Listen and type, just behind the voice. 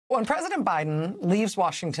When President Biden leaves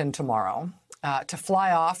Washington tomorrow to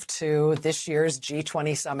fly off to this year's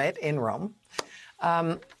G20 summit in Rome,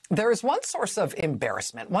 there is one source of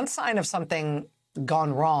embarrassment, one sign of something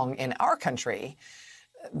gone wrong in our country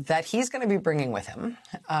that he's going to be bringing with him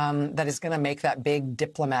that is going to make that big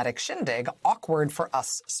diplomatic shindig awkward for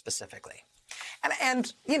us specifically.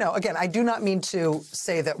 And, you know, again, I do not mean to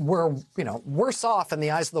say that we're, you know, worse off in the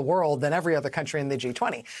eyes of the world than every other country in the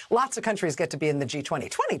G20. Lots of countries get to be in the G20,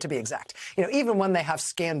 20 to be exact. You know, even when they have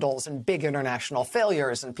scandals and big international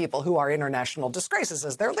failures and people who are international disgraces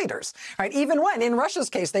as their leaders, right? Even when, in Russia's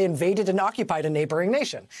case, they invaded and occupied a neighboring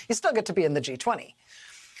nation, you still get to be in the G20.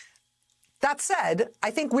 That said, I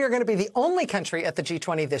think we are going to be the only country at the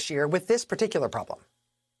G20 this year with this particular problem.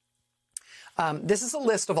 This is a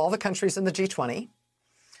list of all the countries in the G20.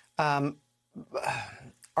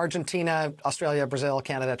 Argentina, Australia, Brazil,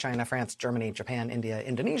 Canada, China, France, Germany, Japan, India,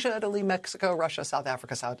 Indonesia, Italy, Mexico, Russia, South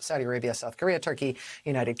Africa, Saudi Arabia, South Korea, Turkey,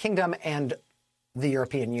 United Kingdom, and the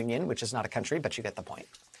European Union, which is not a country, but you get the point.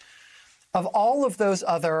 Of all of those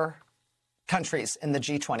other countries in the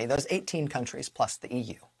G20, those 18 countries plus the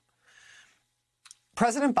EU,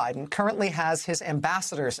 President Biden currently has his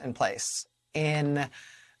ambassadors in place in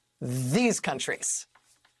these countries.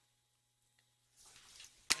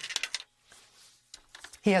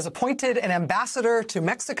 He has appointed an ambassador to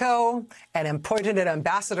Mexico and appointed an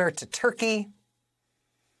ambassador to Turkey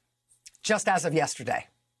just as of yesterday.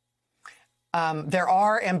 There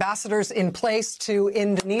are ambassadors in place to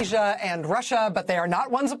Indonesia and Russia, but they are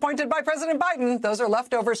not ones appointed by President Biden. Those are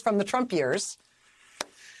leftovers from the Trump years.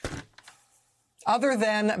 Other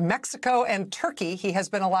than Mexico and Turkey, he has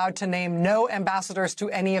been allowed to name no ambassadors to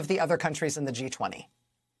any of the other countries in the G20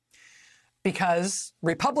 because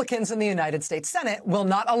Republicans in the United States Senate will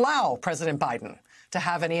not allow President Biden to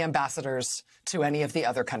have any ambassadors to any of the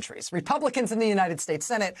other countries. Republicans in the United States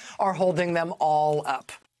Senate are holding them all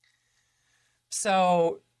up.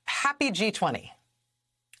 So happy G20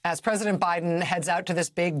 as President Biden heads out to this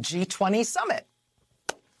big G20 summit.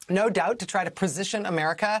 No doubt to try to position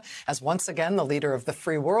America as once again the leader of the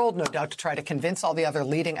free world, no doubt to try to convince all the other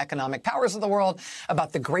leading economic powers of the world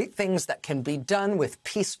about the great things that can be done with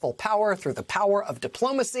peaceful power through the power of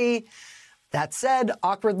diplomacy. That said,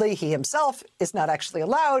 awkwardly, he himself is not actually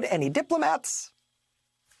allowed any diplomats.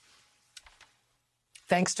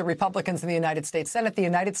 Thanks to Republicans in the United States Senate, the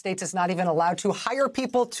United States is not even allowed to hire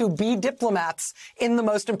people to be diplomats in the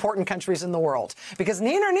most important countries in the world. Because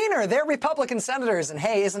neener, they're Republican senators, and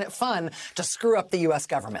hey, isn't it fun to screw up the U.S.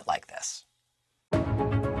 government like this?